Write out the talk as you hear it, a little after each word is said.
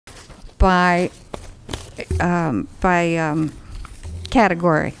by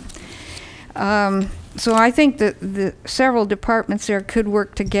category. So I think that the several departments there could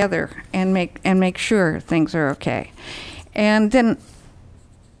work together and make sure things are okay. And then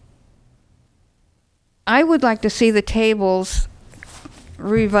I would like to see the tables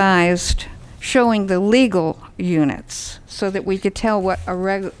revised showing the legal units so that we could tell what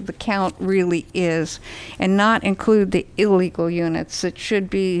the count really is, and not include the illegal units that should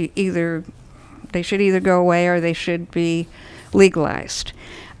be they should either go away or they should be legalized.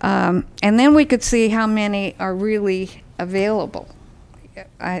 And then we could see how many are really available.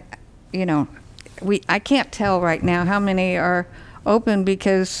 I can't tell right now how many are open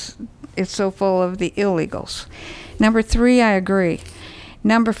because it's so full of the illegals. Number 3, I agree.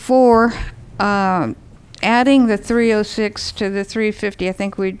 Number 4, adding the 306 to the 350, I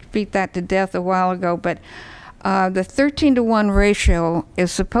think we beat that to death a while ago, but the 13-to-1 ratio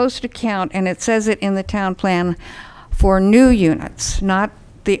is supposed to count, and it says it in the town plan, for new units, not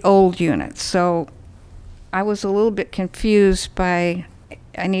the old units. So I was a little bit confused I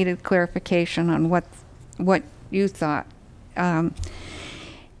needed clarification on what you thought.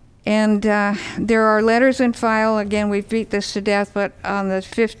 And there are letters in file. Again, we've beat this to death, but on the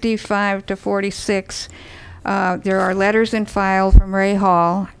 55 to 46, there are letters in file from Ray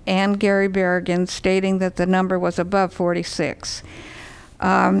Hall and Gary Berrigan stating that the number was above 46.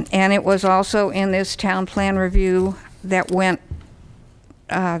 And it was also in this town plan review that was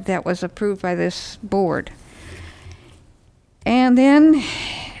approved by this board. And then,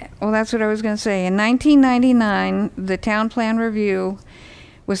 well, that's what I was going to say. In 1999, the town plan review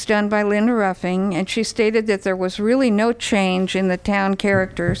was done by Linda Ruffing, and she stated that there was really no change in the town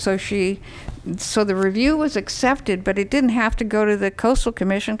character, so the review was accepted, but it didn't have to go to the Coastal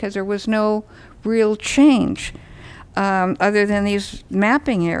Commission because there was no real change other than these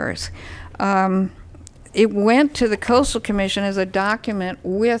mapping errors. It went to the Coastal Commission as a document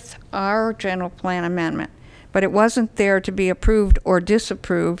with our general plan amendment, but it wasn't there to be approved or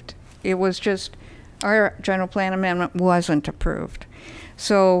disapproved. It was just our general plan amendment wasn't approved.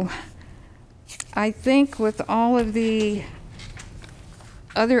 So I think with all of the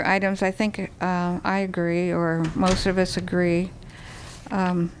other items, I think I agree, or most of us agree.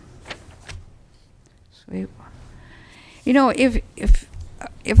 So you know, if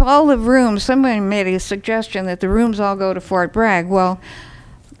all the rooms, somebody made a suggestion that the rooms all go to Fort Bragg. Well,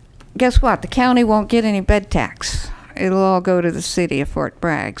 guess what? The county won't get any bed tax. It'll all go to the city of Fort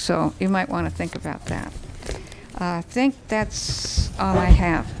Bragg. So you might want to think about that. I think that's all I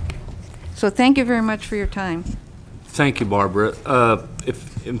have. So thank you very much for your time. Thank you, Barbara.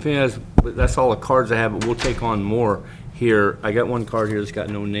 That's all the cards I have, but we'll take on more here. I got one card here that's got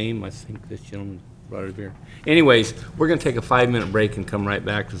no name. I think this gentleman brought it here. Anyways, we're going to take a 5-minute break and come right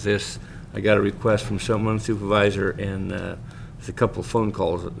back to this. I got a request from someone, supervisor, and there's a couple of phone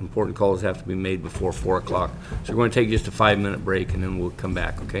calls, important calls have to be made before 4 o'clock. So we're going to take just a 5-minute break, and then we'll come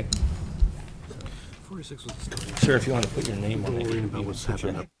back, okay? 46 was the starting. Sir, if you want to put your name on it. About what's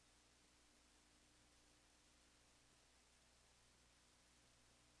happening.